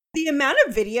The amount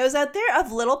of videos out there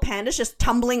of little pandas just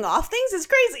tumbling off things is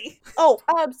crazy. Oh,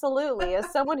 absolutely.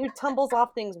 As someone who tumbles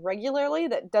off things regularly,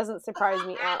 that doesn't surprise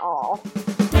me at all.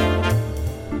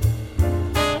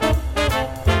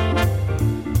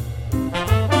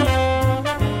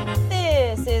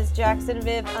 This is Jackson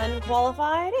Viv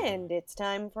Unqualified, and it's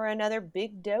time for another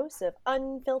big dose of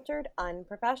unfiltered,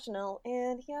 unprofessional,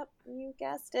 and yep, you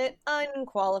guessed it,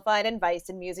 unqualified advice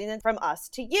and musing from us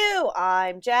to you.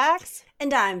 I'm Jax.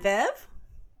 And I'm Viv.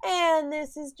 And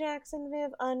this is Jackson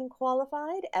Viv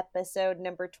Unqualified, episode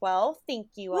number 12. Thank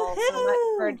you all so much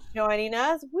for joining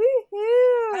us.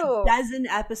 Woohoo! A dozen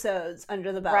episodes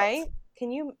under the belt. Right?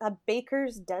 Can you, a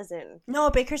baker's dozen? No,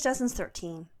 a baker's dozen's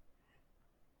 13.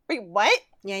 Wait, what?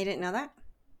 Yeah, you didn't know that?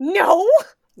 No!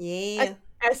 Yeah.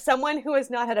 As someone who has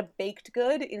not had a baked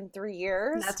good in 3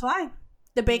 years. That's why.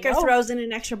 The baker throws in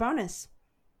an extra bonus.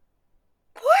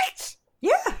 What?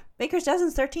 Yeah. Baker's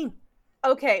dozen's 13.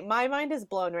 Okay, my mind is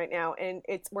blown right now, and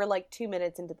we're like 2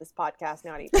 minutes into this podcast,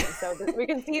 not even. So we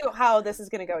can see how this is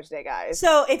going to go today, guys.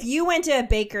 So if you went to a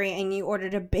bakery and you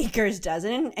ordered a baker's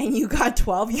dozen and you got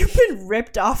 12, you've been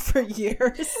ripped off for years. And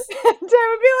I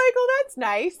would be like, well, that's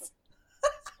nice.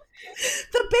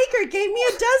 The baker gave me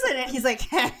a dozen, and he's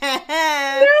like, No, it's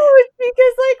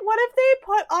because, like, what if they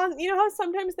put on, you know how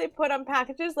sometimes they put on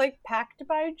packages, like, packed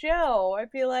by Joe?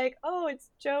 I'd be like, oh, it's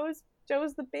Joe's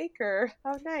the baker.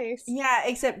 How nice. Yeah,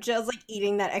 except Joe's, like,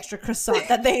 eating that extra croissant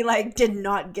that they, like, did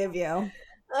not give you.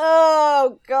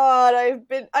 Oh, God, I've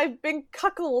been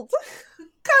cuckolded.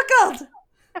 Cuckold!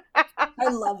 I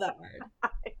love that word.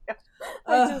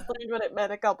 I just learned what it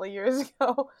meant a couple of years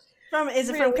ago. Is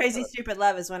it from Crazy Stupid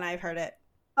Love is when I've heard it.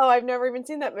 Oh, I've never even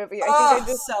seen that movie. I think I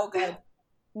just so good.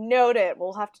 Note it.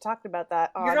 We'll have to talk about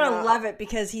that. You're going to love it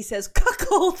because he says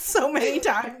cuckold so many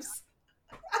times.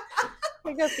 I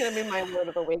think that's going to be my word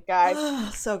of the week, guys.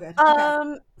 So good.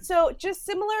 Okay. So just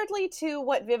similarly to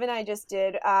what Viv and I just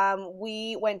did,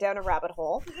 we went down a rabbit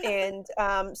hole, and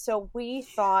so we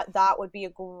thought that would be a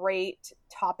great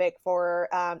topic for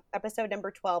episode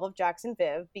number 12 of Jackson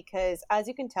Viv, because as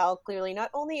you can tell, clearly not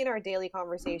only in our daily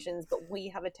conversations, but we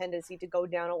have a tendency to go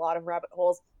down a lot of rabbit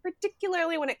holes,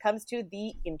 particularly when it comes to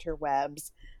the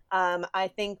interwebs.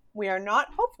 I think we are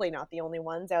hopefully not the only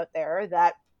ones out there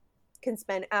that can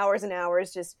spend hours and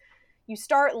hours just, you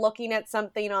start looking at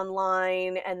something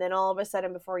online, and then all of a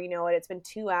sudden, before you know it, it's been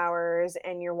 2 hours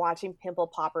and you're watching pimple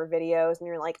popper videos, and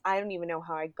you're like, I don't even know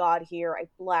how I got here. I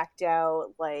blacked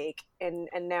out, like, and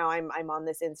now I'm on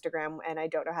this Instagram and I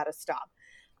don't know how to stop.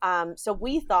 So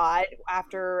we thought,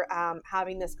 after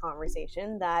having this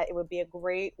conversation, that it would be a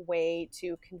great way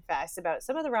to confess about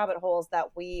some of the rabbit holes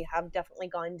that we have definitely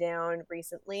gone down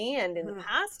recently and in the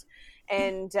past,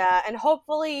 and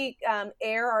hopefully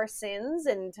air our sins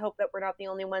and hope that we're not the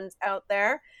only ones out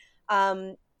there.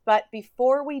 But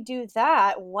before we do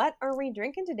that, what are we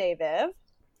drinking today, Viv?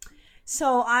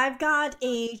 So I've got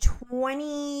a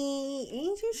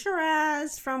 2018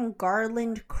 Shiraz from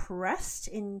Garland Crest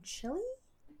in Chile.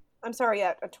 I'm sorry,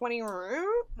 yeah, a 20.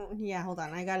 Yeah, hold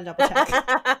on. I got to double check.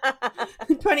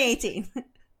 2018.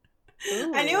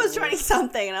 Ooh. I knew it was 20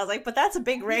 something, and I was like, but that's a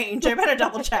big range. I better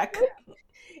double check.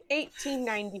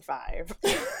 1895.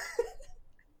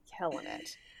 Killing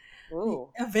it. Ooh.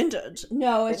 A vintage.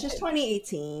 No, it's just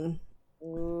 2018.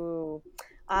 Ooh.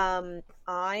 I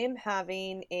am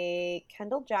having a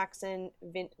Kendall Jackson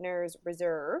Vintners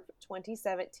Reserve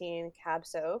 2017 Cab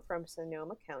Sauv from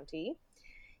Sonoma County.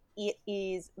 It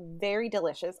is very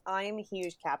delicious. I am a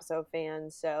huge Cab Sauv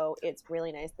fan, so it's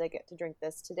really nice that I get to drink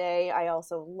this today. I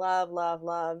also love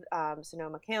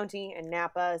Sonoma County and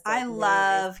Napa. So I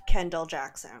love Kendall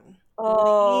Jackson.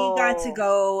 Oh, we got to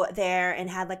go there and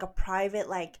had like a private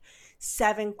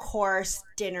 7-course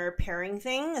dinner pairing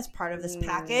thing as part of this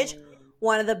package.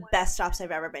 One of the best stops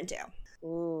I've ever been to.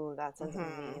 Ooh, that sounds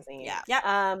amazing.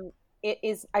 Yeah. It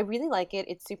is. I really like it.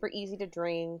 It's super easy to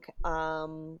drink.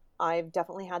 I've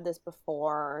definitely had this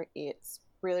before. It's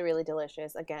really, really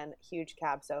delicious. Again, huge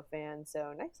Cab Sauv fan.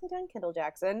 So nicely done, Kendall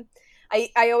Jackson.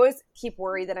 I always keep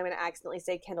worried that I'm going to accidentally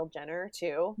say Kendall Jenner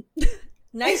too.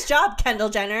 Nice job, Kendall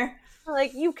Jenner.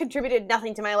 Like, you contributed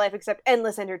nothing to my life except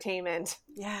endless entertainment.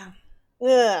 Yeah.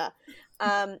 Ugh.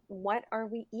 What are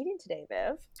we eating today,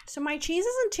 Viv? So my cheese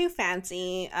isn't too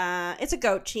fancy. It's a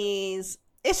goat cheese.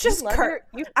 It's just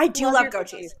I do love goat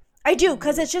cheese. I do,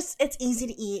 because it's easy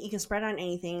to eat. You can spread on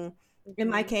anything.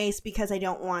 In my case, because I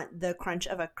don't want the crunch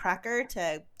of a cracker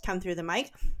to come through the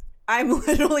mic, I'm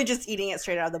literally just eating it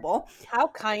straight out of the bowl. How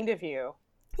kind of you.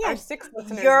 Yeah. Our 6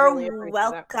 listeners You're really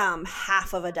welcome.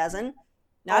 Half of a dozen.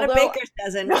 Not Although, a baker's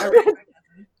dozen.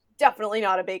 Definitely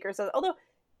not a baker's dozen. Although,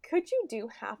 could you do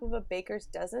half of a baker's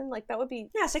dozen? Like, that would be...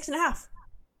 Yeah, 6.5.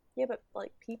 Yeah, but,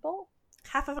 like, people?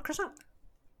 Half of a croissant.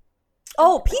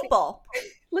 Oh, people.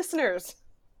 Listeners.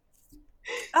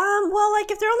 Well,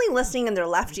 like, if they're only listening in their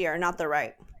left ear, not the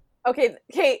right. Okay,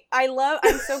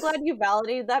 I'm so glad you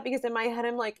validated that, because in my head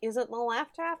I'm like, is it the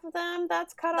left half of them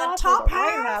that's cut off? The top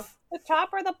right half? The top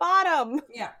or the bottom?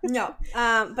 Yeah. No.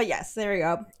 But yes, there we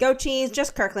go. Goat cheese,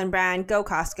 just Kirkland brand. Go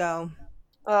Costco.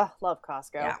 Love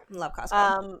Costco. Yeah, love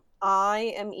Costco.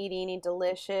 I am eating a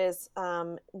delicious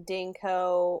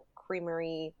Dinko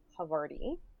Creamery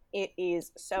Havarti. It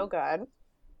is so good.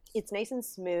 It's nice and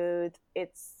smooth.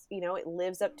 It's, it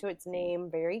lives up to its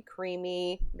name. Very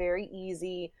creamy, very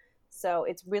easy. So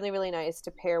it's really, really nice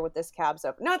to pair with this cab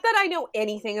soap. Not that I know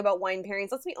anything about wine pairings.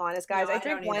 Let's be honest, guys. No, I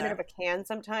drink wine out of a can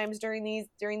sometimes during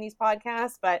these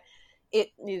podcasts, but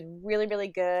it is really, really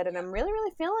good, and I'm really,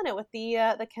 really feeling it with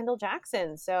the Kendall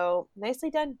Jackson. So nicely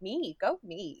done, me. Go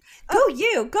me. Go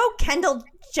you. Go Kendall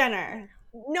Jenner.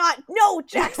 No,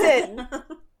 Jackson.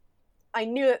 I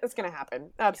knew it was going to happen.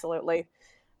 Absolutely.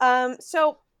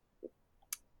 So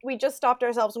we just stopped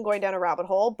ourselves from going down a rabbit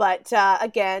hole, but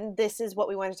again, this is what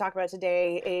we want to talk about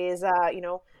today is,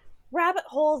 rabbit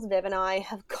holes Viv and I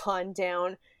have gone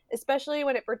down, especially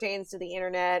when it pertains to the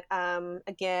internet.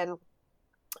 Again,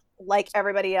 like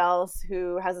everybody else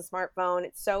who has a smartphone,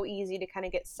 it's so easy to kind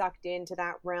of get sucked into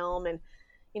that realm. And,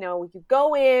 you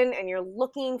go in and you're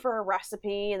looking for a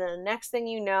recipe, and then the next thing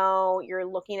you know, you're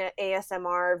looking at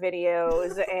ASMR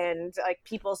videos and like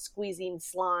people squeezing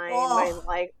slime and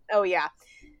like, oh yeah,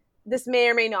 this may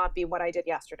or may not be what I did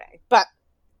yesterday. But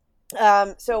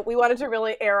so we wanted to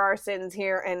really air our sins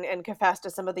here and confess to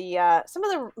some of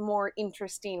the more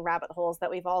interesting rabbit holes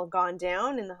that we've all gone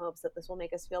down, in the hopes that this will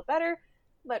make us feel better,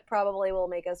 but probably will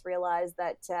make us realize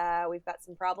that we've got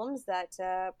some problems that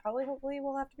hopefully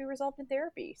will have to be resolved in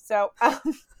therapy. So,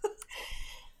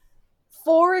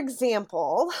 for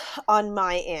example, on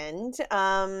my end,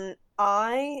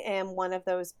 I am one of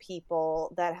those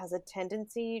people that has a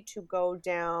tendency to go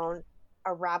down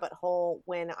a rabbit hole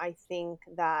when I think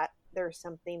that there's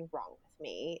something wrong with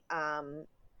me.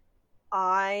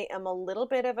 I am a little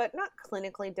bit of a, not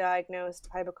clinically diagnosed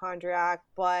hypochondriac,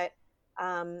 but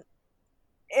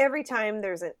every time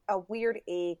there's a weird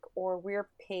ache or weird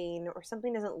pain or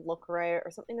something doesn't look right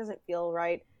or something doesn't feel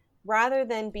right, rather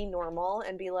than be normal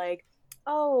and be like,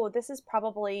 oh, this is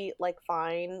probably like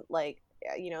fine, like,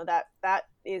 that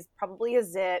is probably a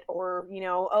zit, or,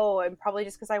 oh, I'm probably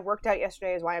just because I worked out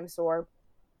yesterday is why I'm sore.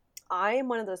 I am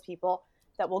one of those people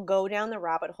that will go down the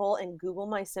rabbit hole and Google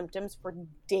my symptoms for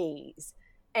days.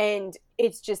 And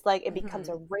it's just like, it becomes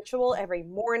a ritual every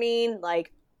morning.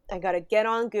 Like, I got to get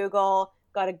on Google,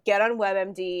 got to get on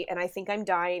WebMD, and I think I'm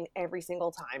dying every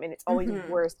single time. And it's always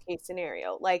worst case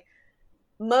scenario. Like,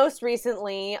 most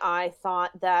recently, I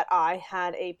thought that I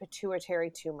had a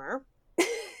pituitary tumor.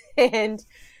 And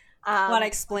want to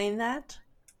explain that?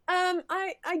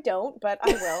 I don't, but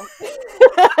I will.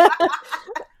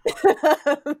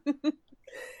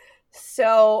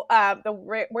 So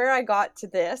where I got to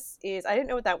this is, I didn't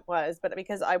know what that was, but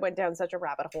because I went down such a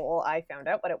rabbit hole, I found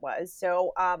out what it was.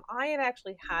 So I had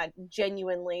actually had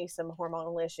genuinely some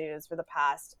hormonal issues for the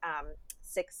past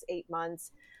 6-8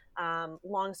 months.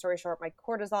 Long story short, my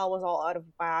cortisol was all out of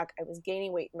whack. I was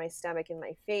gaining weight in my stomach and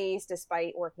my face,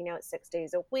 despite working out 6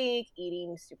 days a week,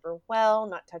 eating super well,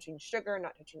 not touching sugar,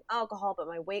 not touching alcohol, but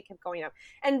my weight kept going up.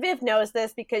 And Viv knows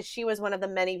this because she was one of the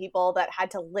many people that had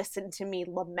to listen to me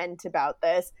lament about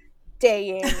this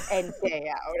day in and day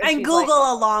out. And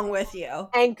Google along with you.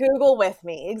 And Google with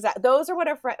me. Exactly. Those are what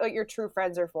your true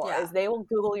friends are for, is they will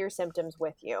Google your symptoms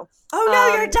with you. Oh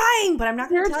no, you're dying, but I'm not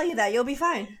going to tell you that. You'll be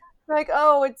fine. Like,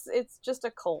 oh, it's just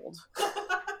a cold.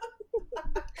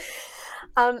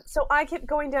 So I kept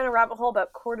going down a rabbit hole about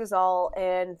cortisol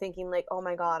and thinking like, oh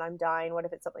my God, I'm dying. What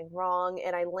if it's something wrong?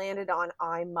 And I landed on,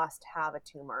 I must have a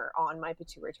tumor on my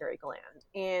pituitary gland.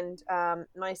 And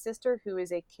my sister, who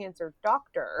is a cancer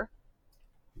doctor,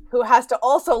 who has to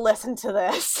also listen to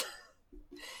this,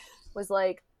 was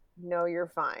like, no, you're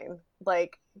fine.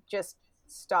 Like, just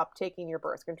stop taking your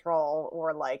birth control,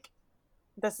 or like,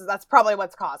 that's probably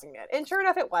what's causing it. And sure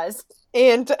enough, it was.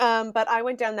 And but I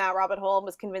went down that rabbit hole and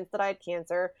was convinced that I had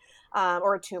cancer,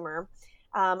 or a tumor.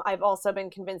 I've also been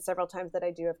convinced several times that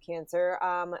I do have cancer.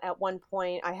 At one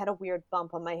point, I had a weird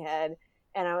bump on my head,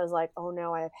 and I was like, oh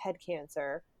no, I have head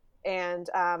cancer. And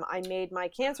I made my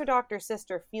cancer doctor's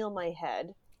sister feel my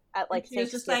head at like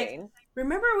Thanksgiving. Like,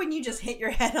 remember when you just hit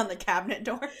your head on the cabinet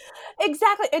door?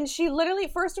 Exactly. And she literally,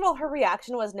 first of all, her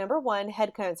reaction was, number one,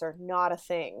 head cancer, not a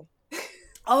thing.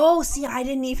 Oh, see, I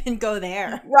didn't even go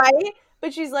there. Right?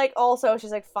 But she's like,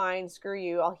 fine, screw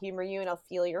you. I'll humor you and I'll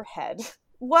feel your head.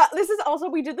 What? This is also,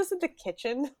 we did this in the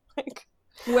kitchen. Like,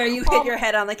 where you hit your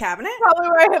head on the cabinet? Probably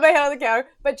where I hit my head on the counter.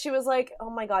 But she was like, oh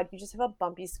my God, you just have a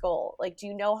bumpy skull. Like, do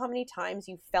you know how many times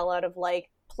you fell out of, like,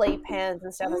 playpens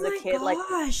and stuff as a kid?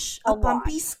 Gosh, like, a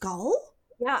bumpy skull?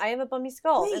 Yeah, I have a bumpy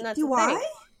skull. Wait, and that's do I?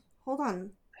 Hold on.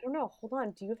 I don't know. Hold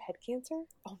on. Do you have head cancer?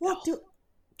 Oh, well, no.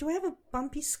 Do I have a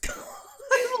bumpy skull?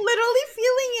 I'm literally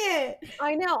feeling it.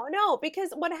 I know. No,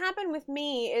 because what happened with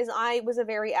me is I was a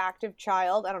very active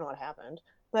child. I don't know what happened.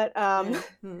 But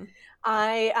You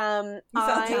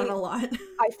fell down a lot.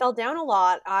 I fell down a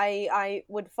lot. I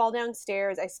would fall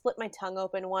downstairs. I split my tongue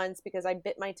open once because I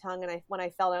bit my tongue, and when I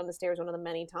fell down the stairs one of the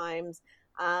many times.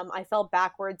 I fell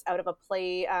backwards out of a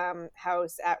play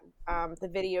house at the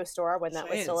video store when that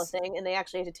was still a thing, and they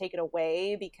actually had to take it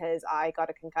away because I got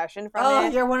a concussion from it. Oh,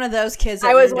 you're one of those kids.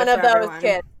 I was one of those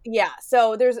kids. Yeah.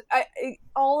 So there's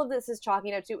all of this is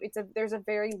chalking up to there's a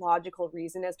very logical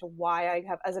reason as to why I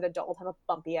have, as an adult, have a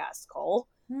bumpy ass skull.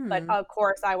 But of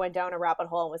course, I went down a rabbit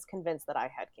hole and was convinced that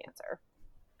I had cancer.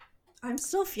 I'm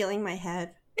still feeling my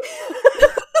head.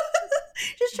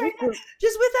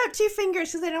 Just without two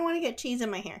fingers because I don't want to get cheese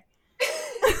in my hair.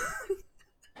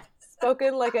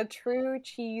 Spoken like a true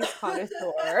cheese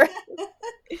connoisseur.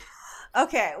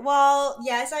 Okay, well,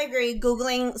 yes, I agree.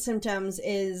 Googling symptoms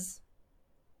is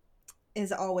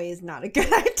always not a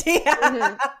good idea. Mm-hmm.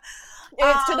 And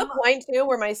it's to the point too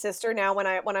where my sister now, when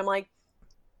I'm like,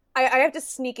 I have to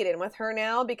sneak it in with her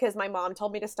now because my mom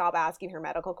told me to stop asking her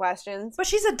medical questions. But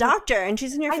she's a doctor and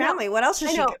she's in your family. What else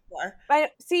is she good for?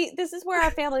 See, this is where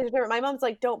our families are different. My mom's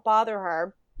like, don't bother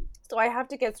her. So I have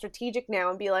to get strategic now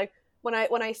and be like, when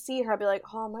I see her, I'll be like,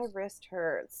 oh, my wrist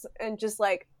hurts. And just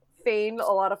like feign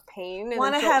a lot of pain.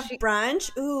 Want to have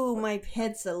brunch? Ooh, my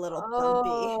head's a little bumpy.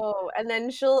 Oh, and then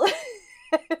she'll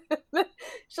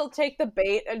take the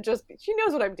bait and she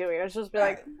knows what I'm doing. And she'll just be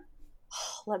like,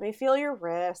 let me feel your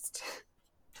wrist.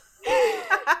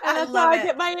 And that's how I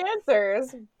get my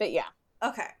answers. But yeah.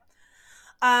 Okay.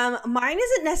 Mine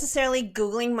isn't necessarily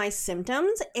Googling my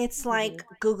symptoms. It's like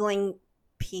Googling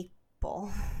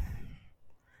people.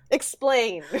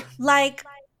 Explain. Like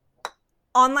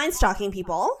online stalking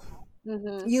people.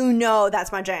 Mm-hmm. You know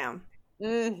that's my jam.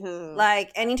 Mm-hmm.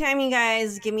 Like anytime you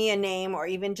guys give me a name or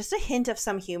even just a hint of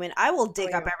some human, I will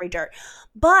dig up every dirt.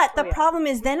 But the problem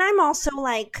is then I'm also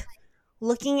like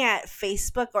looking at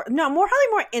Facebook probably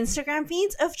more Instagram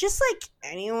feeds of just like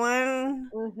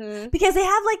anyone, because they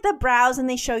have like the browse and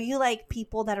they show you like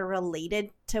people that are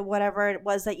related to whatever it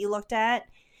was that you looked at.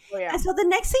 Oh, yeah. And so the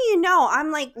next thing you know,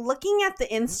 I'm like looking at the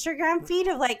Instagram feed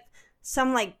of like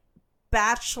some like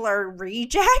Bachelor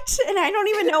reject, and I don't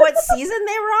even know what season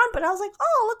they were on, but I was like,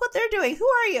 oh, look what they're doing. Who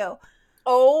are you?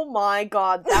 Oh my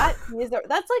God, that's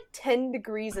like 10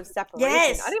 degrees of separation.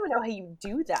 Yes. I don't even know how you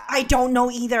do that. I don't know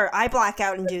either. I black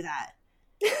out and do that.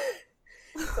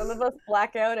 Some of us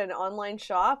black out and online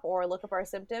shop or look up our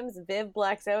symptoms. Viv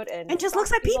blacks out and just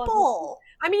looks at people.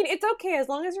 I mean, it's okay as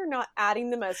long as you're not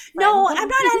adding them as friends. No, I'm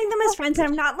not adding them as friends, and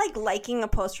I'm not like liking a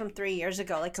post from 3 years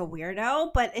ago like a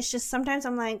weirdo, but it's just sometimes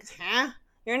I'm like, huh?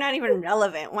 You're not even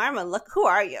relevant. Why am I look? Who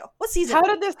are you? What season? How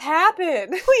did this happen?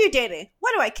 Who are you dating?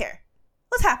 What do I care?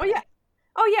 What's happening?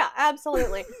 Oh yeah,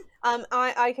 absolutely.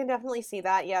 I can definitely see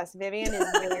that. Yes, Vivian is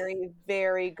very,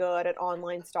 very good at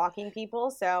online stalking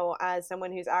people. So as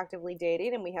someone who's actively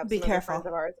dating, and we have some other friends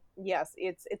of ours, yes,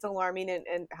 it's alarming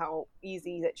and how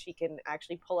easy that she can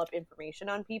actually pull up information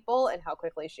on people and how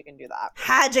quickly she can do that.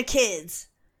 Hide your kids.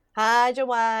 Hide your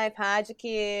wife, hide your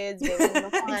kids. Vivian will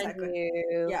find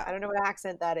you. Yeah. I don't know what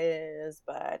accent that is,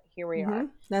 but here we are.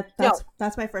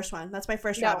 That's my first one. That's my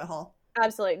first rabbit hole.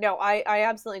 Absolutely. No, I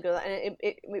absolutely do that. And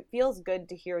it feels good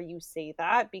to hear you say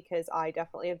that because I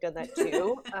definitely have done that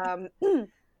too.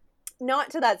 Not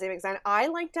to that same extent. I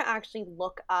like to actually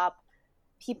look up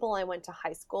people I went to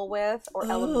high school with or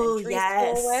elementary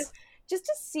school with just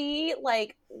to see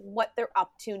like what they're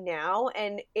up to now.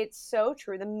 And it's so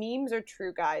true. The memes are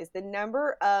true, guys. The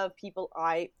number of people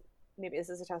maybe this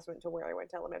is a testament to where I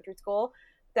went to elementary school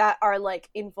that are like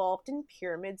involved in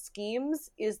pyramid schemes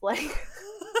is like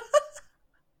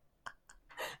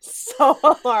so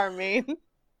alarming.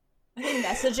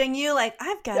 Messaging you like,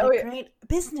 I've got a great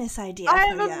business idea I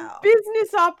have a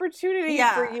business opportunity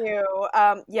for you.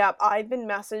 I've been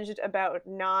messaged about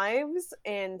knives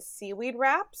and seaweed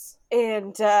wraps.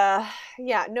 And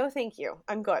no thank you.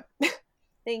 I'm good.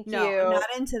 Thank you. Not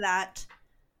into that.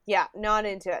 Yeah, not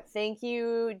into it. Thank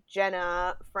you,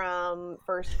 Jenna from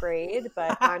first grade,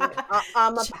 but I'm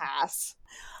a pass.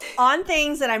 On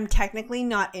things that I'm technically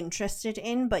not interested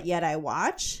in, but yet I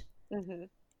watch,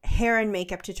 hair and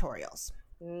makeup tutorials.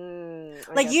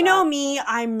 Like, you know me,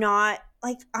 I'm not,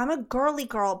 like, I'm a girly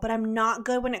girl, but I'm not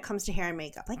good when it comes to hair and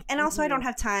makeup. Like, and also I don't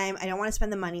have time. I don't want to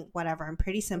spend the money, whatever. I'm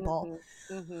pretty simple.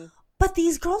 But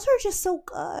these girls are just so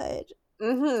good.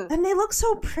 And they look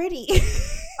so pretty.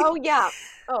 Oh, yeah.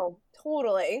 Oh,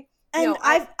 totally. And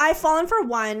I've fallen for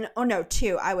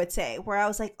two, I would say, where I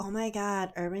was like, oh my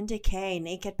God, Urban Decay,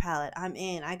 Naked Palette. I'm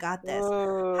in. I got this.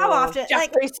 How often?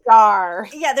 Jeffree Star.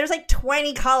 Yeah, there's like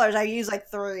 20 colors. I use like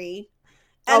 3.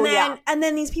 And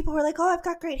then these people were like, oh, I've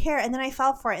got great hair. And then I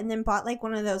fell for it and then bought like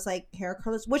one of those like hair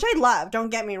curlers, which I love. Don't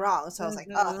get me wrong. So I was like,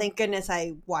 oh, thank goodness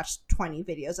I watched 20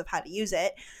 videos of how to use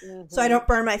it so I don't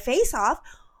burn my face off.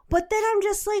 But then I'm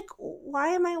just like, why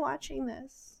am I watching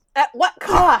this? At what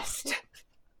cost?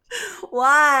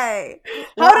 Why?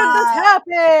 How did this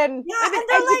happen? Yeah, I'm an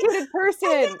educated person.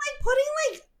 And then like putting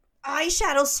like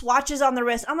eyeshadow swatches on the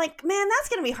wrist. I'm like, man, that's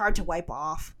gonna be hard to wipe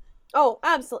off. Oh,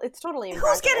 absolutely. It's totally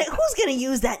impractical. Who's gonna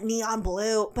use that neon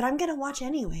blue? But I'm gonna watch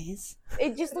anyways.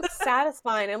 It just looks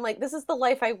satisfying. I'm like, this is the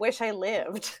life I wish I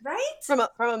lived. Right? From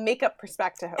a makeup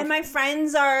perspective. And my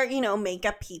friends are,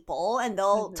 makeup people, and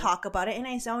they'll talk about it, and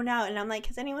I zone out, and I'm like,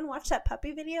 has anyone watched that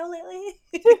puppy video lately?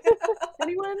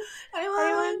 Anyone?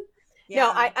 Yeah.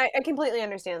 No, I completely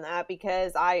understand that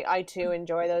because I too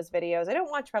enjoy those videos. I don't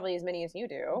watch probably as many as you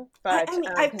do, but I mean,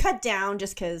 I've cut down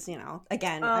just because,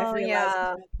 again, I've realized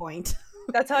at that point.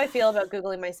 That's how I feel about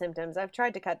Googling my symptoms. I've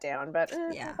tried to cut down, but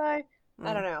I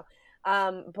don't know.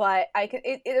 But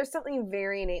there's something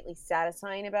very innately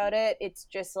satisfying about it. It's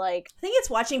just like, I think it's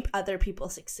watching other people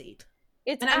succeed.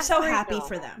 And I'm so happy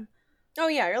for them. Oh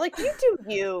yeah, you're like, you do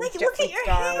you. Like, look at your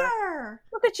hair.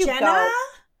 Look at you, Jenna.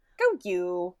 Go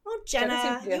you. Oh,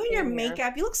 Jenna, you and your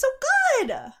makeup, you look so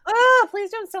good. Please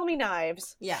don't sell me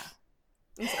knives. Yeah,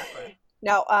 exactly.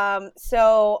 No,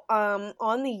 so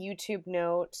on the YouTube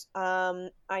note,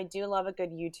 I do love a good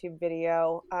YouTube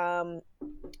video.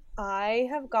 I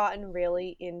have gotten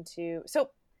really into,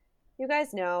 so you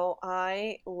guys know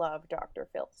I love Dr.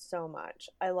 Phil so much.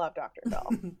 I love Dr. Phil.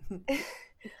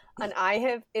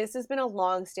 And this has been a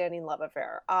long-standing love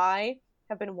affair. I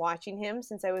have been watching him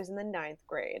since I was in the 9th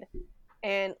grade.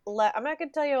 And I'm not going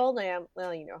to tell you how old I am.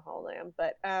 Well, you know how old I am.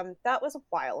 But that was a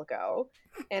while ago.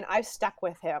 And I've stuck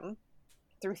with him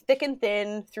through thick and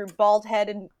thin, through bald head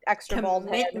and extra bald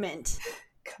head.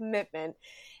 Commitment.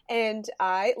 And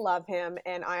I love him.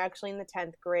 And I actually, in the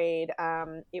 10th grade,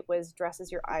 it was Dress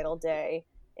as Your Idol Day.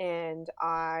 And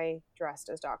I dressed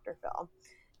as Dr. Phil.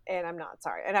 And I'm not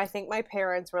sorry. And I think my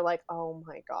parents were like, oh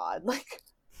my God, like,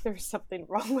 there's something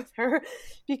wrong with her,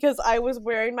 because I was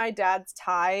wearing my dad's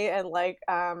tie and like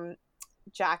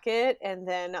jacket, and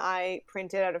then I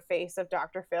printed out a face of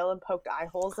Dr. Phil and poked eye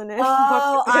holes in it.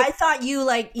 Oh, I thought you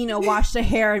watched a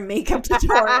hair and makeup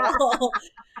tutorial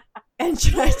and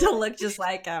tried to look just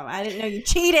like him. I didn't know you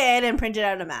cheated and printed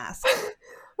out a mask.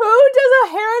 Who does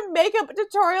a hair and makeup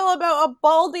tutorial about a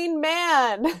balding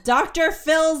man? Dr.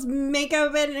 Phil's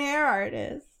makeup and hair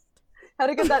artist. How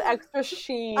to get that extra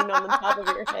sheen on the top of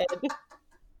your head.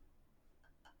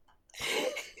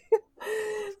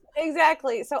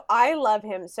 Exactly. So I love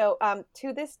him. So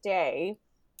to this day,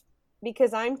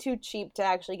 because I'm too cheap to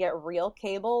actually get real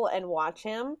cable and watch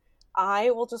him,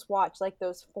 I will just watch like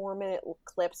those 4-minute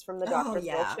clips from the Dr.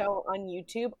 Phil show on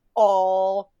YouTube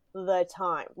all the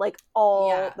time. Like all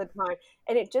the time.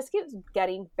 And it just keeps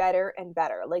getting better and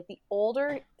better. Like the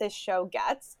older this show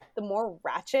gets, the more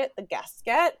ratchet the guests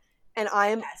get. And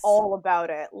I'm all about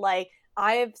it. Like,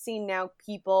 I have seen now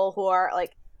people who are,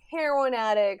 like, heroin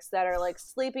addicts that are, like,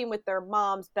 sleeping with their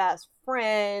mom's best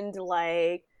friend.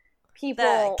 Like, people...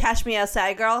 The Cash Me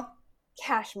Outside girl?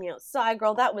 Cash Me Outside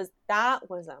girl. That was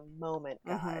a moment,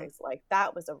 guys. Like,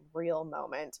 that was a real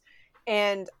moment.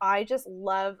 And I just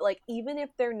love, like, even if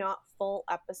they're not full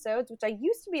episodes, which I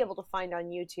used to be able to find on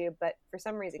YouTube, but for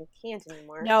some reason can't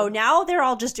anymore. No, now they're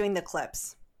all just doing the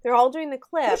clips. They're all doing the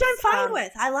clips. Which I'm fine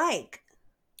with. I like.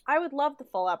 I would love the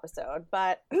full episode,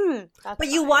 but but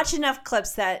you watch enough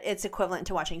clips that it's equivalent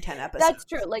to watching 10 episodes. That's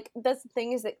true. Like, that's the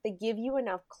thing, is that they give you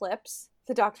enough clips,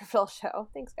 the Dr. Phil show,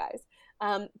 thanks guys,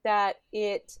 that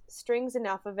it strings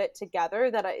enough of it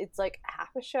together that it's like half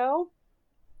a show.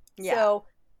 Yeah. So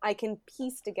I can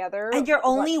piece together. And you're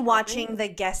only watching the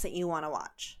guests that you want to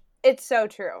watch. It's so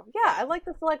true. Yeah, I like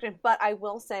the selection. But I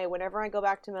will say, whenever I go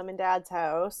back to Mom and Dad's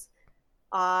house,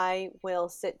 I will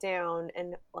sit down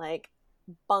and like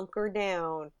bunker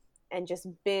down and just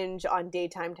binge on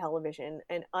daytime television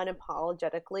and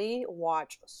unapologetically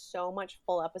watch so much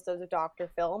full episodes of Dr.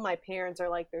 Phil. My parents are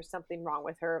like, there's something wrong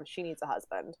with her. She needs a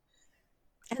husband.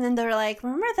 And then they're like,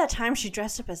 remember that time she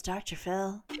dressed up as Dr.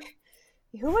 Phil?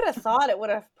 Who would have thought it would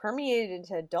have permeated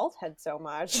into adulthood so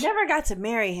much? She never got to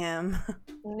marry him.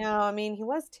 No, I mean, he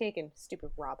was taken.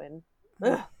 Stupid Robin.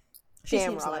 She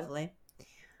Damn, seems Robin. lovely.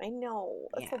 I know.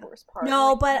 That's the worst part.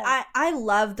 No, but I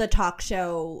love the talk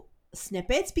show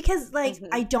snippets because, like,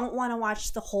 I don't want to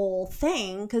watch the whole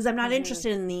thing because I'm not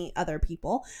interested in the other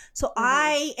people. So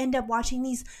I end up watching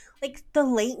these, like, the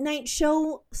late night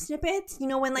show snippets. You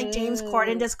know, when, like, James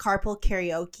Corden does carpool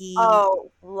karaoke.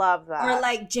 Oh, love that. Or,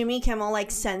 like, Jimmy Kimmel, like,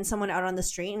 sends someone out on the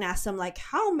street and asks them, like,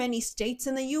 how many states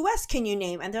in the U.S. can you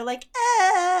name? And they're like,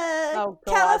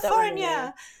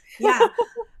 California. Yeah.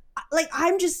 Like,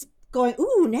 I'm just going,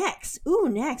 ooh, next.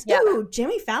 Yeah. Ooh,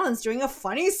 Jimmy Fallon's doing a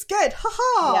funny skit. Ha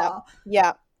ha.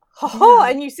 Yeah. Ha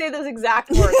and you say those exact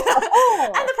words.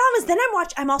 And the problem is then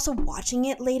I'm also watching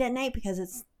it late at night because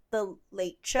it's the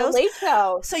late shows. The late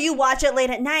show. So you watch it late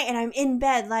at night and I'm in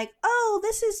bed like, oh,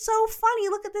 this is so funny.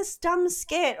 Look at this dumb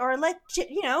skit. Or like,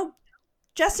 you know,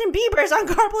 Justin Bieber's on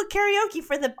carpool karaoke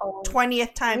for the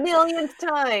 20th time. Millionth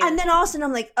time. And then all of a sudden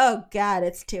I'm like, oh God,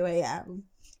 it's 2 a.m.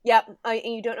 Yep, and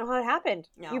you don't know how it happened.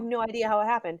 No. You have no idea how it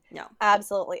happened. No.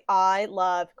 Absolutely. I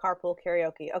love carpool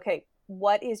karaoke. Okay,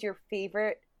 what is your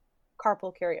favorite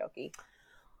carpool karaoke?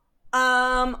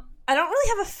 I don't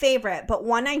really have a favorite, but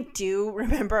one I do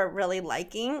remember really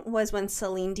liking was when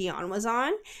Celine Dion was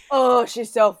on. Oh,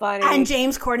 she's so funny. And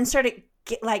James Corden started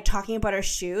talking about her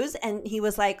shoes, and he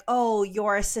was like, oh,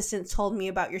 your assistant told me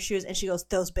about your shoes, and she goes,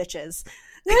 those bitches.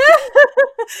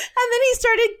 And then he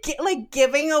started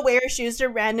giving away her shoes to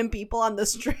random people on the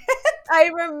street. I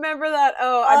remember that.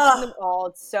 Oh, I've seen them all.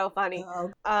 It's so funny.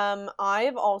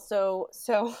 I've also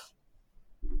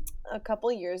a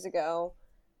couple years ago.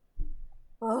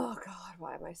 Oh God,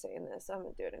 why am I saying this? I'm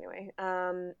gonna do it anyway.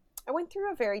 I went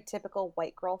through a very typical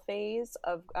white girl phase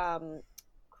of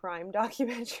crime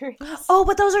documentaries. Oh,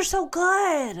 but those are so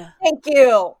good. Thank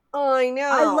you. Oh, I know.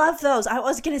 I love those. I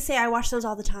was gonna say I watch those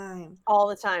all the time. All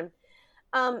the time.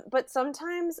 But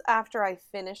sometimes after I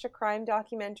finish a crime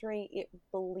documentary, it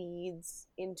bleeds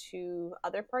into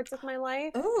other parts of my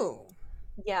life. Ooh.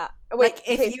 Yeah. Wait, like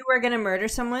if you were gonna murder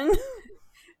someone?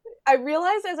 I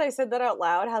realized as I said that out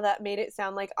loud how that made it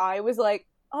sound like I was like,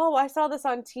 oh, I saw this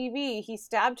on TV. He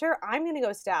stabbed her. I'm going to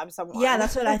go stab someone. Yeah,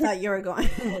 that's what I thought you were going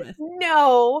with.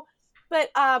 No. But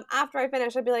after I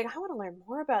finish, I'd be like, I want to learn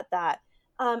more about that.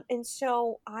 And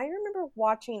so I remember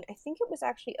watching, I think it was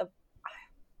actually I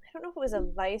don't know if it was a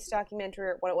Vice documentary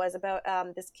or what it was about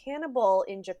this cannibal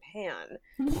in Japan.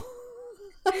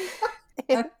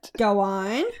 Go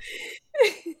on.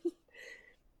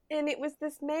 And it was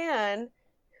this man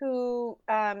who,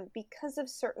 because of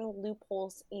certain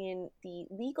loopholes in the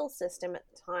legal system at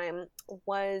the time,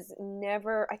 was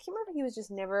never, I can't remember, he was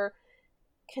just never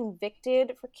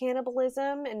convicted for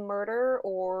cannibalism and murder,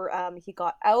 or he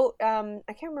got out. I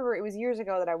can't remember, it was years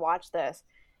ago that I watched this.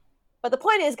 But the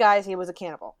point is, guys, he was a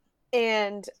cannibal.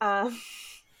 And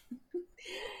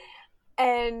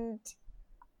and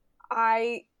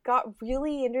I got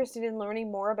really interested in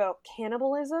learning more about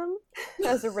cannibalism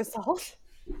as a result.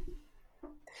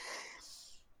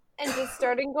 And just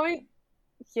starting going,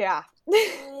 yeah.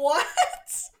 What?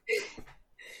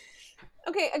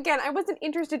 Okay, again, I wasn't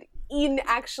interested in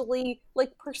actually,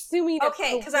 like, pursuing it.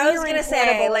 Okay, because I was going to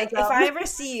say, like, if I ever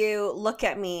see you look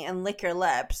at me and lick your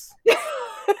lips,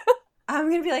 I'm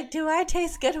going to be like, do I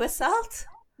taste good with salt?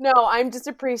 No, I'm just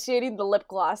appreciating the lip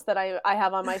gloss that I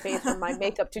have on my face from my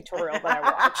makeup tutorial that I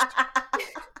watched.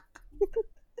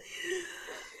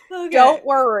 Okay. Don't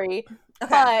worry. Okay.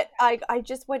 But I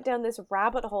just went down this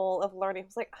rabbit hole of learning. I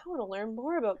was like, I want to learn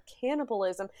more about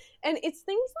cannibalism. And it's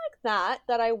things like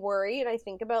that I worry and I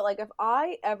think about. Like, if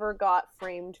I ever got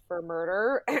framed for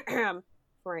murder,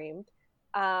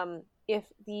 if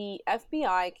the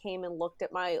FBI came and looked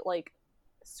at my, like,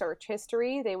 search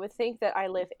history, they would think that I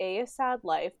live a sad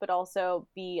life, but also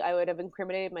B, I would have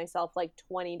incriminated myself like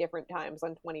 20 different times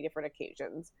on 20 different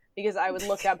occasions, because I would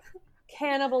look up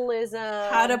cannibalism,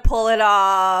 how to pull it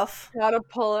off,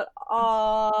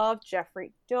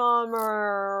 Jeffrey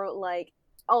Dahmer, like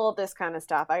all of this kind of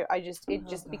stuff. It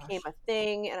just became a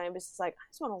thing, and I was just like, I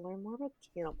just want to learn more about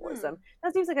cannibalism.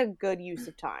 That seems like a good use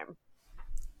of time.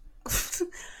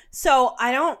 So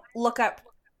I don't look up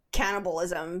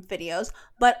cannibalism videos,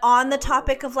 but on the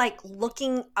topic of like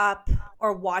looking up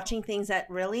or watching things that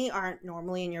really aren't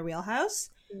normally in your wheelhouse,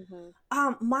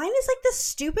 mine is like the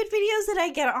stupid videos that I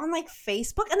get on like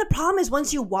Facebook, and the problem is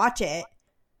once you watch it,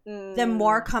 then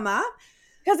more come up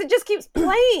because it just keeps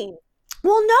playing.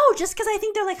 Well, no, just because I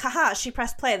think they're like, haha, she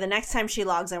pressed play. The next time she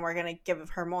logs in, we're gonna give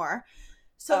her more.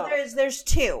 So there's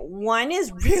two. One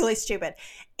is really stupid.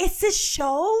 It's this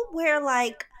show where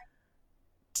like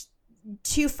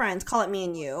two friends, call it me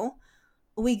and you,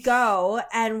 we go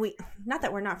and not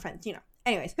that we're not friends,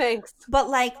 anyways. Thanks. But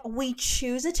like we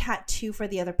choose a tattoo for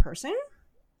the other person.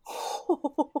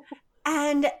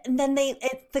 And then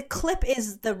the clip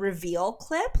is the reveal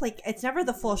clip. Like it's never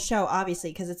the full show,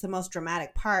 obviously, because it's the most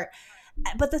dramatic part.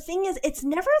 But the thing is, it's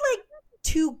never like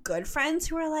two good friends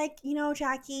who are like,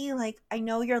 Jackie, like I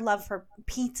know your love for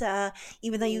pizza,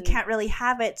 even though you can't really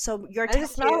have it. So your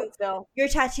tattoo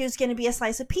is going to be a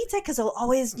slice of pizza because it'll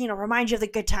always, remind you of the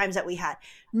good times that we had.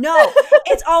 No,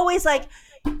 it's always like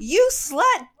you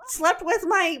slept with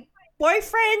my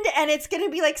boyfriend, and it's gonna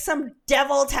be like some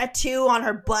devil tattoo on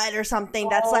her butt or something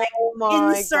that's like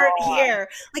insert here.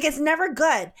 Like it's never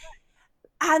good.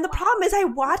 And the problem is I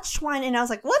watched one and I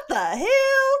was like, what the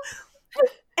hell?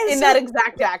 And in that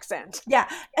exact accent. Yeah.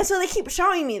 And so they keep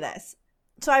showing me this.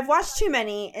 So I've watched too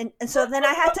many, and so then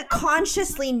I had to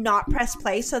consciously not press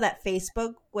play so that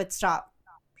Facebook would stop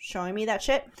showing me that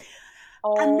shit.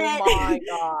 Oh my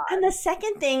God. And the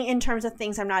second thing in terms of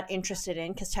things I'm not interested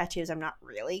in, because tattoos I'm not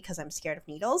really, because I'm scared of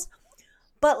needles,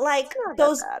 but like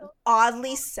those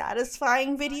oddly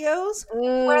satisfying videos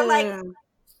where like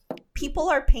people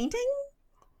are painting.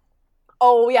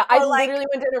 Oh yeah, I literally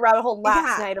went down a rabbit hole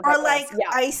last night about or like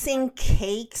icing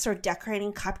cakes or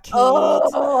decorating cupcakes.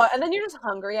 Oh, and then you're just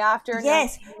hungry after.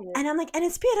 Yes, and I'm like, and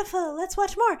it's beautiful. Let's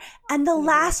watch more. And the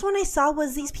last one I saw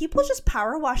was these people just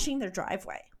power washing their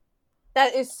driveway.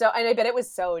 That is so, and I bet it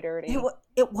was so dirty.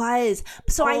 It was.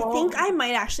 So I think I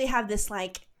might actually have this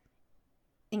like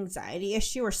anxiety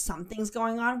issue or something's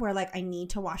going on where like I need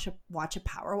to watch a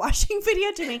power washing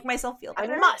video to make myself feel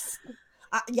better. I must.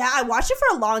 Yeah, I watched it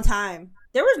for a long time.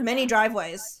 There was many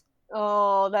driveways.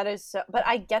 Oh, that is so, but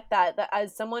I get that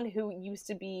as someone who used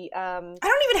to be I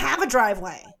don't even have a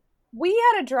driveway. We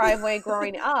had a driveway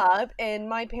growing up, and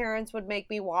my parents would make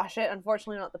me wash it.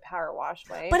 Unfortunately, not the power wash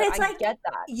way. But it's like, get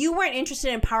that. You weren't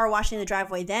interested in power washing the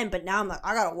driveway then, but now I'm like,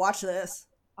 I gotta watch this.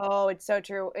 Oh, it's so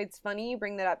true. It's funny you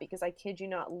bring that up because I kid you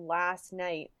not, last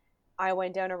night I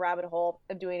went down a rabbit hole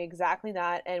of doing exactly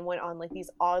that and went on like these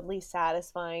oddly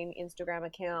satisfying Instagram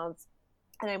accounts,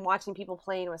 and I'm watching people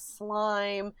playing with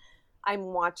slime.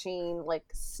 I'm watching like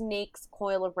snakes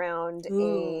coil around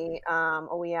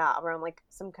around like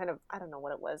some kind of, I don't know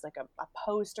what it was, like a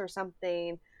post or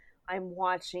something. I'm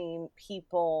watching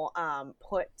people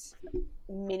put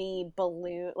mini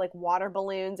water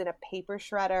balloons in a paper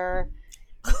shredder.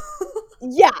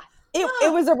 Yeah,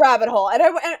 it was a rabbit hole, and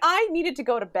I needed to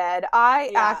go to bed.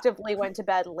 I actively went to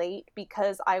bed late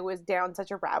because I was down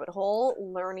such a rabbit hole,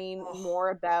 learning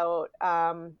more about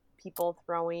people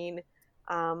throwing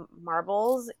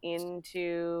marbles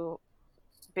into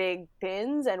big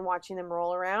bins and watching them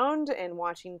roll around and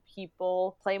watching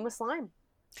people playing with slime.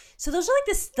 So those are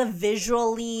like the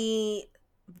visually,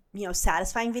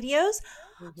 satisfying videos.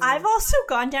 Mm-hmm. I've also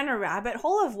gone down a rabbit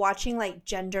hole of watching like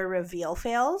gender reveal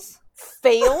fails.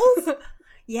 Fails?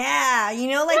 Yeah,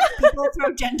 like people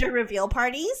throw gender reveal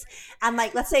parties, and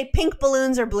like let's say pink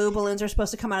balloons or blue balloons are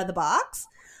supposed to come out of the box,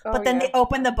 but then they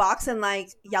open the box and like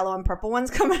yellow and purple ones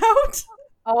come out.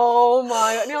 Oh my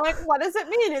God. And you're like, what does it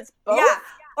mean? It's both? Yeah.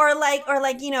 Or like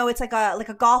it's like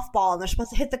a golf ball, and they're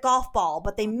supposed to hit the golf ball,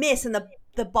 but they miss, and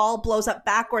the ball blows up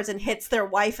backwards and hits their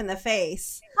wife in the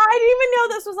face. I didn't even know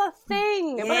this was a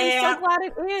thing, but I'm so glad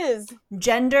it is.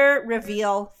 Gender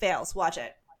reveal fails. Watch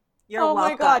it. You're welcome.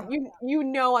 My God, you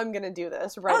know I'm gonna do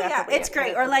this right after. Yeah, it's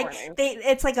great. Or like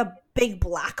it's like a big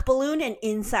black balloon, and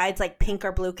inside's like pink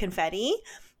or blue confetti.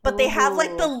 But they have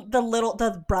like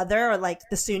the brother or like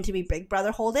the soon to be big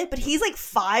brother hold it, but he's like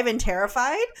 5 and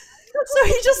terrified. So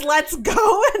he just lets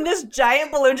go, and this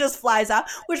giant balloon just flies out,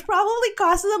 which probably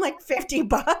costs them like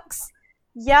 $50.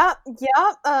 Yeah.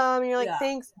 You're like,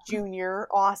 thanks, Junior.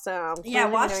 Awesome. Yeah,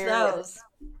 watch those.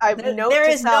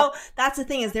 That's the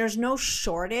thing is there's no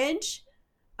shortage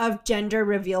of gender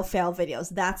reveal fail videos.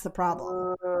 That's the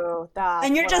problem.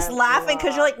 And you're just laughing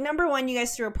because you're like, number one, you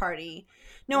guys threw a party.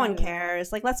 No one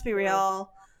cares. Like, let's be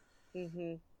real.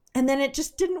 Mm-hmm. And then it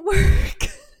just didn't work.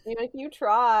 You're like, you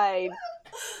tried.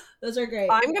 Those are great.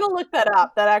 I'm going to look that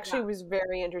up. That actually was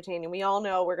very entertaining. We all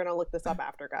know we're going to look this up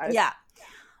after, guys. Yeah.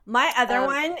 My other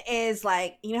one is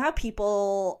like, you know how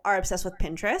people are obsessed with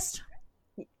Pinterest?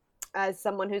 As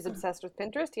someone who's obsessed with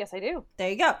Pinterest, yes, I do. There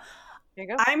you go. There you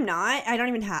go. I'm not. I don't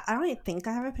even think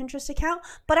I have a Pinterest account,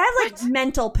 but I have like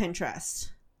mental Pinterest.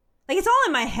 Like it's all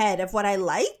in my head of what I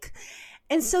like.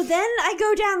 And so then I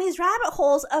go down these rabbit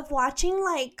holes of watching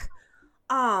like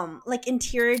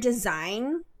interior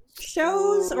design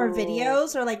shows or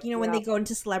videos, or like, when they go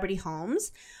into celebrity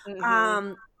homes.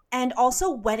 Mm-hmm. and also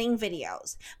wedding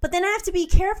videos. But then I have to be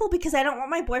careful because I don't want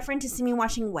my boyfriend to see me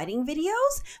watching wedding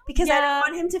videos because I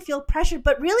don't want him to feel pressured.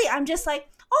 But really, I'm just like,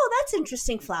 oh, that's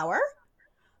interesting flower.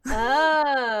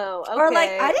 Oh, okay. Or like,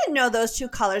 I didn't know those two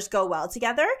colors go well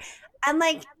together. And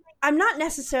like, I'm not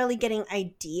necessarily getting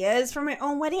ideas for my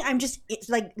own wedding. I'm just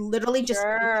like literally just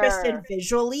interested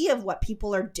visually of what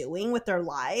people are doing with their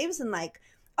lives. And like,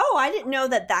 oh, I didn't know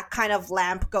that kind of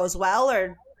lamp goes well,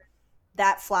 or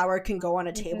that flower can go on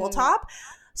a tabletop.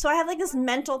 So I have like this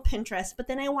mental Pinterest, but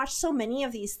then I watch so many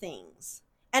of these things.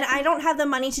 And I don't have the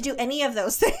money to do any of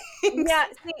those things. Yeah,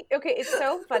 see, okay, it's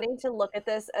so funny to look at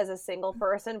this as a single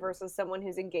person versus someone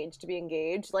who's engaged to be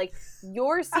engaged. Like,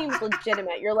 yours seems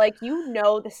legitimate. You're like, you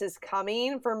know this is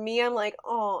coming. For me, I'm like,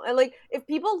 oh. And like, if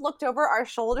people looked over our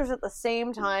shoulders at the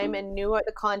same time and knew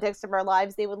the context of our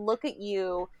lives, they would look at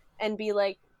you and be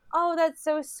like, oh, that's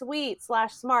so sweet /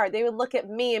 smart. They would look at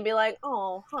me and be like,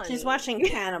 oh, honey. She's watching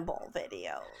cannibal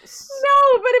videos.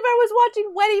 No, but if I was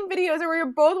watching wedding videos, or we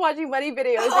were both watching wedding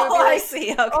videos, they would be like, I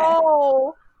see. Okay.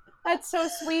 Oh, that's so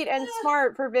sweet and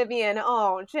smart for Vivian.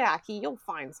 Oh, Jackie, you'll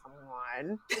find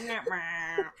someone.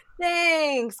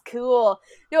 Thanks. Cool.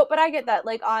 No, but I get that.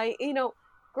 Like,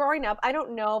 growing up, I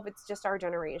don't know if it's just our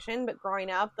generation, but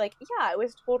growing up, like, yeah, it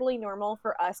was totally normal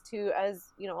for us to,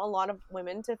 as, a lot of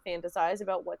women, to fantasize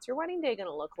about what's your wedding day going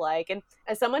to look like. And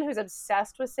as someone who's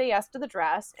obsessed with Say Yes to the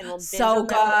Dress and will binge so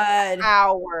good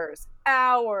hours,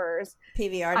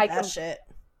 PVR that shit.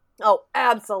 Oh,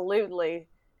 absolutely.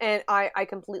 And I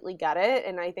completely get it.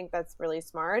 And I think that's really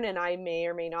smart. And I may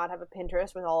or may not have a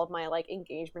Pinterest with all of my like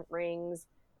engagement rings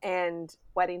and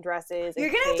wedding dresses.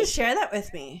 You're going to have to share that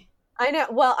with me. I know.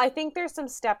 Well, I think there's some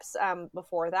steps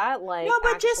before that. Like, no,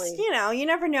 but just, you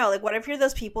never know. Like, what if you're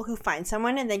those people who find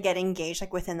someone and then get engaged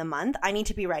like within the month? I need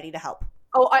to be ready to help.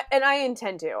 Oh, I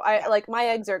intend to. Like, my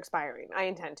eggs are expiring. I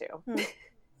intend to. Okay.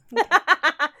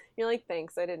 You're like,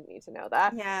 thanks. I didn't need to know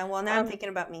that. Yeah. Well, now I'm thinking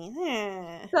about me.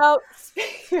 So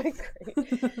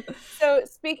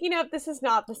speaking of, this is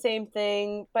not the same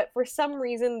thing, but for some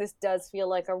reason, this does feel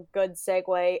like a good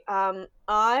segue.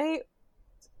 I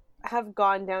have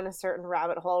gone down a certain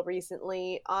rabbit hole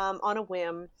recently on a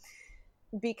whim,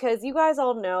 because you guys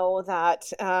all know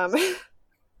that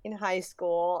in high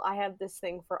school I have this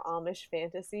thing for Amish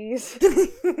fantasies.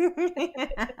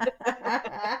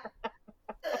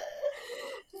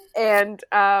 And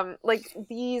like,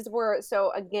 these were,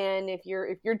 so again, if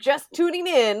you're just tuning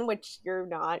in, which you're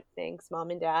not, thanks Mom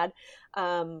and Dad,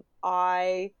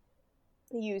 I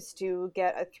used to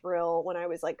get a thrill when I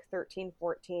was like 13,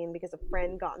 14 because a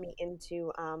friend got me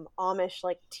into Amish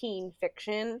like teen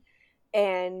fiction,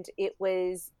 and it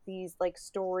was these like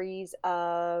stories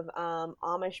of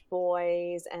Amish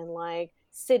boys, and like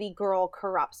city girl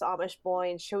corrupts Amish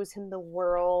boy and shows him the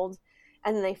world,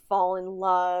 and then they fall in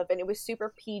love, and it was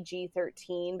super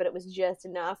PG-13, but it was just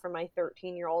enough for my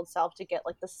 13-year-old self to get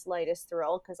like the slightest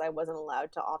thrill, because I wasn't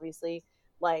allowed to obviously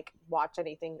like watch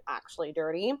anything actually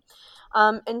dirty.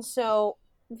 And so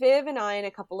Viv and I and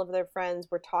a couple of their friends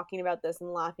were talking about this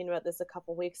and laughing about this a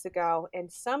couple weeks ago,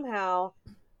 and somehow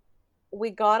we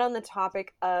got on the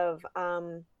topic of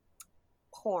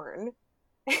porn.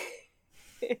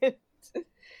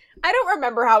 I don't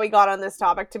remember how we got on this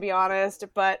topic, to be honest,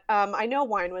 but I know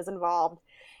wine was involved,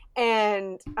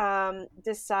 and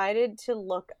decided to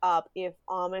look up if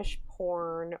Amish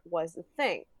porn was a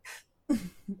thing.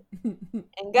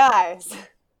 And guys,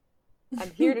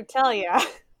 I'm here to tell you,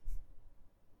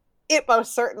 it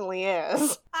most certainly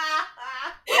is.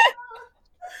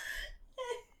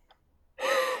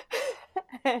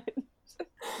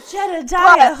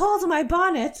 Jedediah, hold my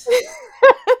bonnet.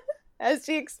 As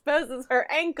she exposes her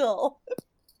ankle.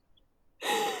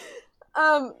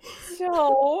 Oh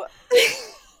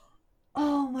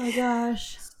my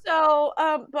gosh. So,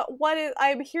 but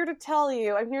I'm here to tell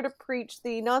you, I'm here to preach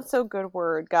the not so good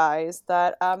word, guys,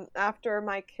 that after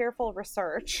my careful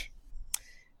research,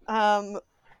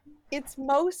 it's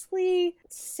mostly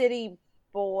city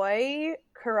boy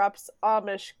corrupts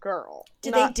Amish girl. Do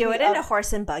they do it in a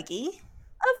horse and buggy?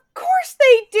 Of course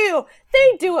they do.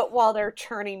 They do it while they're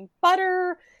churning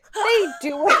butter. They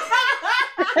do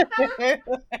it.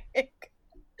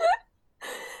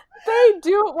 They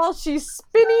do it while she's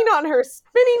spinning on her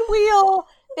spinning wheel.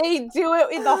 They do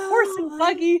it in the horse and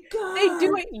buggy. God. They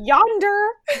do it yonder.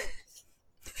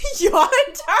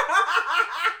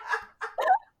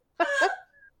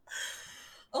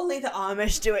 Only the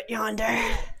Amish do it yonder.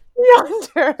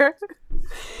 Yonder.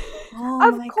 Oh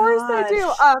of course gosh. They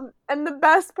do. And the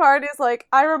best part is, like,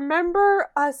 I remember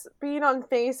us being on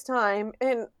FaceTime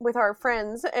and with our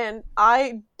friends, and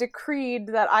I decreed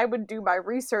that I would do my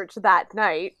research that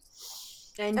night.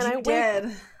 And you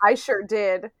did. I sure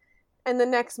did. And the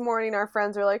next morning, our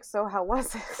friends are like, so how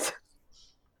was it?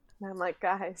 And I'm like,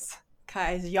 guys,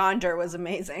 Yonder was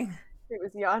amazing. It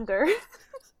was Yonder.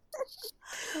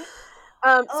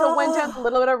 So went down a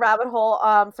little bit of rabbit hole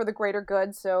for the greater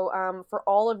good. So for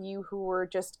all of you who were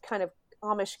just kind of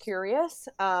Amish curious,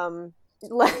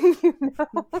 letting you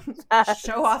know that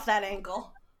show off that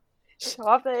ankle. Show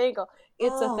off the ankle.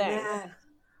 It's a thing. Man.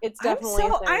 It's definitely a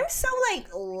thing. I'm so like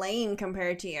lame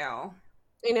compared to you.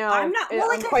 You know, I'm not. Well,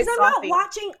 like, because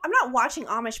I'm not watching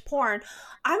Amish porn.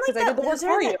 I'm like that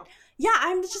loser. Yeah,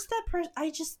 I'm just that person.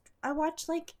 I watch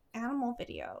like animal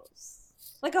videos.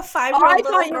 Like a 5-year-old I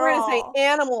thought you were going to say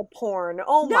animal porn.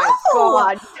 Oh my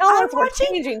god. Tell us we're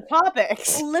changing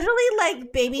topics. Literally,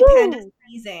 like, baby panda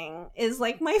sneezing is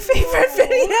like my favorite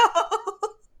video.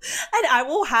 And I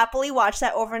will happily watch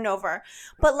that over and over.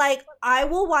 But like, I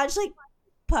will watch like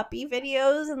puppy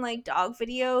videos and like dog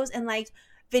videos and like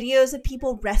videos of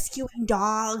people rescuing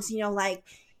dogs, you know, like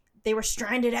they were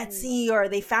stranded at sea or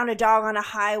they found a dog on a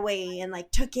highway and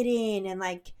like took it in and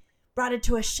like brought it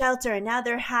to a shelter and now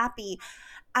they're happy.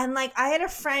 And like I had a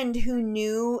friend who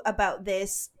knew about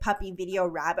this puppy video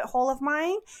rabbit hole of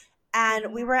mine,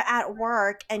 and we were at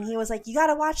work and he was like, you got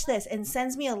to watch this, and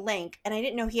sends me a link. And I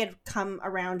didn't know he had come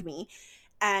around me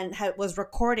and was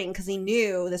recording because he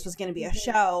knew this was going to be a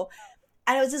show.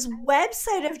 And it was this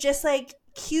website of just like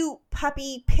cute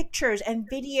puppy pictures and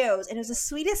videos. And it was the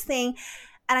sweetest thing.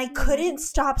 And I couldn't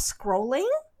stop scrolling.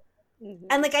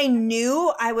 And like I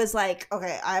knew, I was like,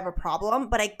 okay, I have a problem,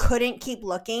 but I couldn't keep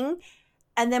looking.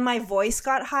 And then my voice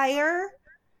got higher.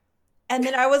 And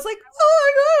then I was like,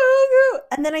 oh my God.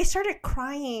 And then I started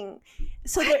crying.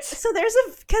 So there's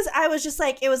because I was just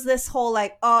like, it was this whole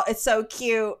like, oh, it's so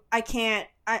cute.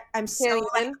 I'm so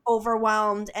like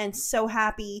overwhelmed and so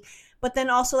happy. But then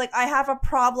also like, I have a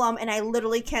problem and I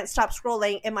literally can't stop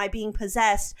scrolling. Am I being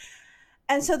possessed?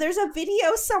 And so there's a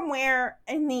video somewhere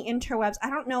in the interwebs. I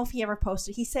don't know if he ever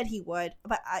posted. He said he would.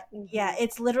 But yeah,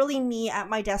 it's literally me at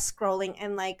my desk scrolling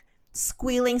and like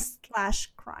squealing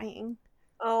 / crying.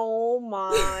 Oh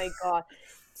my god.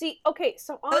 See, okay,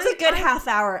 so that was a good half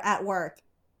hour at work.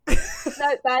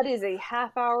 that is a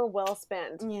half hour well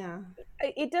spent. Yeah.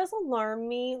 It does alarm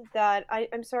me that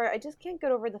I'm sorry, I just can't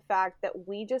get over the fact that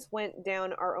we just went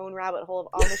down our own rabbit hole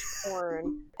of Amish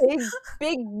porn.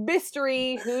 Big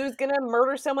mystery, who's gonna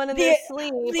murder someone in their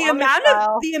sleep. The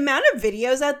amount of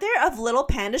videos out there of little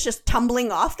pandas just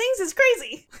tumbling off things is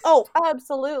crazy. Oh,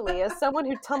 absolutely. As someone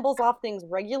who tumbles off things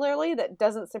regularly, that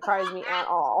doesn't surprise me at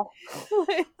all.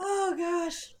 Oh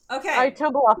gosh. Okay. I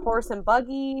tumble off horse and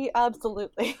buggy,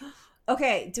 absolutely.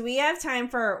 Okay, do we have time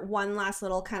for one last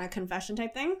little kind of confession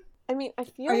type thing? I mean, Are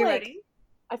you ready?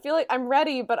 I feel like I'm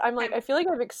ready, but I'm like, I feel like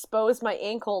I've exposed my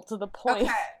ankle to the point.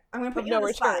 Okay, I'm going to put you on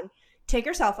the spot. Take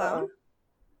your cell phone.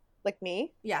 Like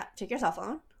me? Yeah, take your cell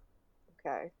phone.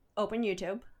 Okay. Open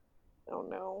YouTube. Oh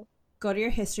no. Go to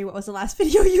your history. What was the last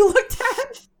video you looked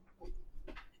at?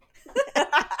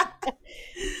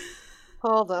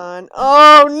 Hold on.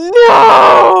 Oh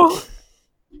no!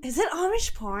 Is it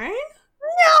Amish porn?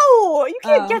 No! You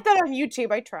can't get that on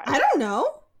YouTube. I tried. I don't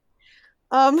know.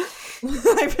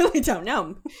 I really don't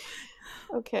know.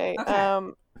 Okay.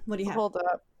 What do you have?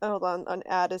 Hold on. An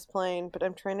ad is playing, but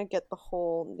I'm trying to get the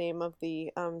whole name of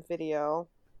the video.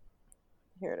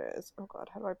 Here it is. Oh god,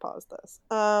 how do I pause this?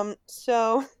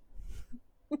 So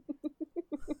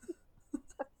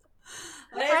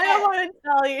I don't want to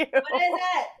tell you.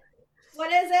 What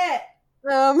is it?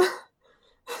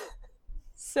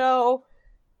 So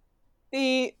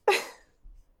the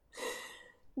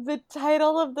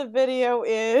title of the video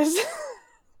is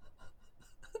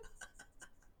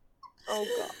oh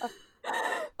god.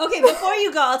 Okay, before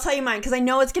you go, I'll tell you mine because I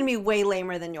know it's going to be way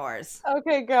lamer than yours.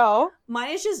 Okay, go.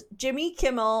 Mine is just Jimmy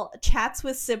Kimmel chats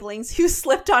with siblings who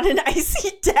slipped on an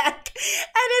icy deck.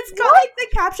 And it's got like the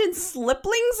caption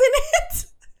 "Sliplings" in it.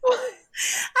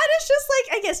 And it's just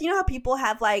like, I guess, you know how people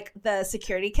have like the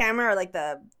security camera or like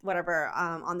the whatever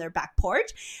on their back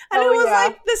porch, and it was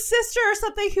like the sister or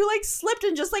something who like slipped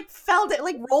and just like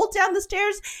like rolled down the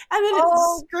stairs, and then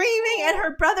it's screaming, and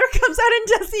her brother comes out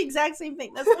and does the exact same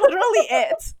thing. That's literally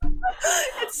it.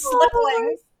 It's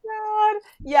sliplings. Oh God.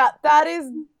 Yeah, that is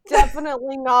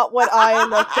definitely not what I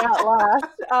looked at last.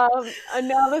 And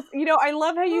now this, I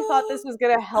love how you thought this was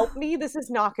gonna help me. This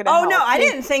is not gonna help. Oh no, I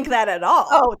didn't think that at all.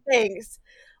 Oh, thanks.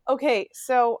 Okay,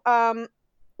 so the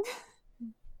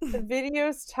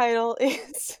video's title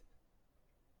is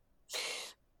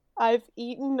I've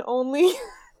eaten only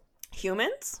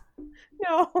humans?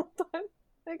 No, hold on.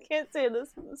 I can't say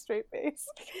this with a straight face.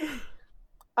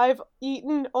 I've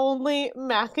eaten only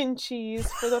mac and cheese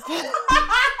for the past...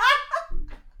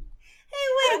 Hey,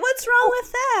 wait, what's wrong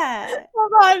with that?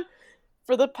 Hold on.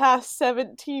 For the past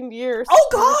 17 years. Oh,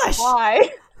 gosh! Why?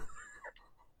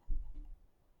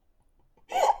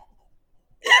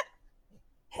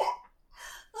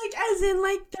 Like, as in,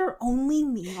 like, their only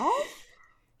meal?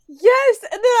 Yes,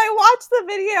 and then I watched the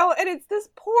video, and it's this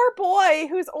poor boy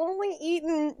who's only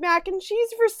eaten mac and cheese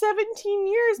for 17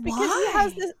 years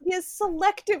because he has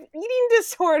selective eating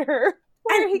disorder.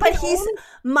 But he's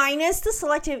minus the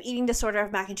selective eating disorder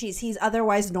of mac and cheese. He's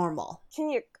otherwise normal.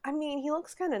 He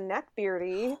looks kind of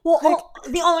neckbeardy. Well,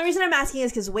 the only reason I'm asking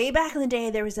is because way back in the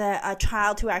day, there was a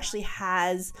child who actually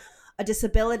has a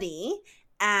disability,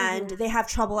 and they have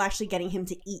trouble actually getting him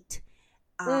to eat.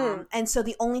 And so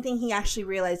the only thing he actually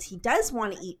realized he does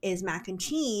want to eat is mac and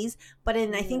cheese. But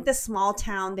in, I think, the small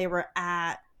town they were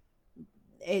at,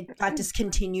 it got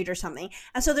discontinued or something.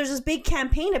 And so there's this big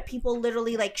campaign of people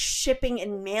literally like shipping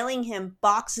and mailing him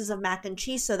boxes of mac and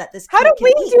cheese so that this kid How do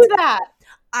we can eat. do that?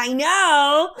 I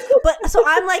know. But so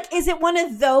I'm like, is it one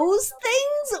of those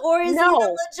things or is he a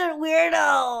legit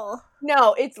weirdo?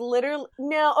 No, it's literally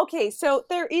no. Okay, so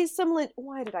there is some.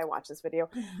 Why did I watch this video?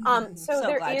 So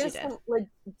there is some.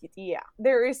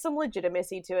 There is some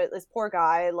legitimacy to it. This poor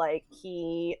guy, like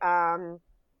he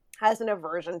has an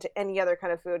aversion to any other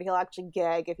kind of food. He'll actually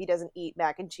gag if he doesn't eat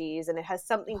mac and cheese, and it has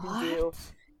something to do.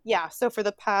 Yeah. So for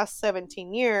the past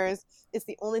 17 years, it's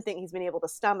the only thing he's been able to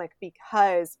stomach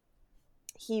because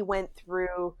he went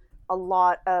through a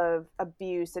lot of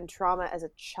abuse and trauma as a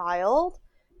child.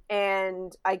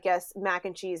 And I guess mac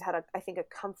and cheese had, I think, a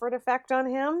comfort effect on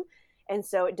him. And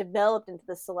so it developed into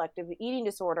the selective eating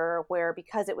disorder where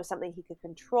because it was something he could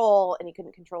control and he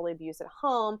couldn't control the abuse at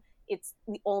home, it's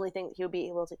the only thing that he would be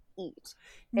able to eat.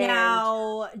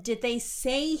 Now, did they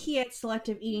say he had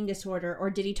selective eating disorder or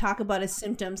did he talk about his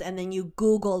symptoms and then you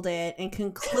Googled it and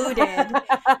concluded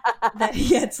that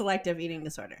he had selective eating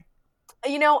disorder?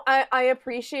 You know, I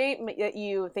appreciate that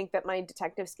you think that my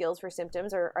detective skills for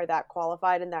symptoms are that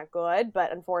qualified and that good,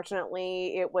 but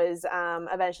unfortunately it was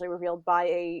eventually revealed by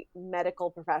a medical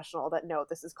professional that no,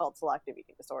 this is called selective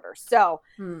eating disorder. So,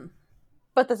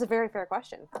 but that's a very fair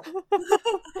question.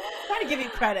 Trying to give you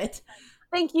credit.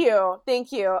 Thank you.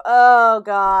 Thank you. Oh,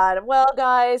 God. Well,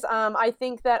 guys, I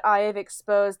think that I have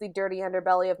exposed the dirty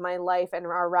underbelly of my life and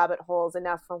our rabbit holes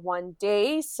enough for one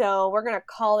day. So we're going to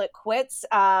call it quits.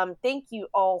 Thank you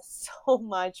all so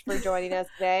much for joining us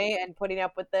today and putting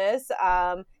up with this.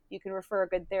 You can refer a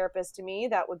good therapist to me.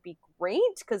 That would be great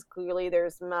because clearly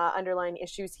there's some underlying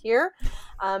issues here.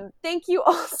 Thank you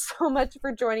all so much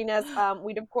for joining us.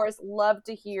 We'd, of course, love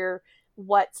to hear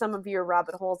what some of your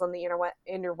rabbit holes on the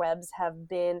interwebs have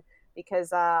been,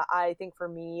 because I think for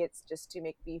me it's just to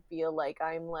make me feel like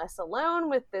I'm less alone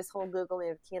with this whole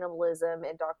Googling of cannibalism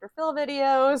and Dr. Phil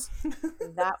videos.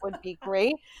 That would be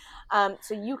great.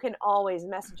 So you can always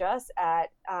message us at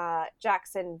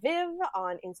Jackson Viv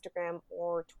on Instagram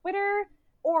or Twitter,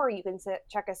 or you can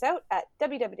check us out at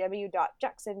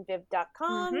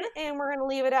www.jacksonviv.com, and we're going to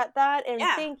leave it at that. And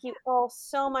thank you all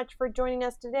so much for joining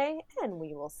us today, and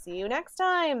we will see you next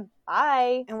time.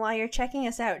 Bye. And while you're checking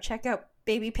us out, check out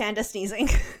Baby Panda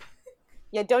sneezing.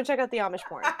 Yeah, don't check out the Amish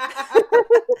porn. All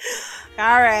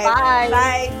right. Bye.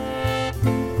 Bye.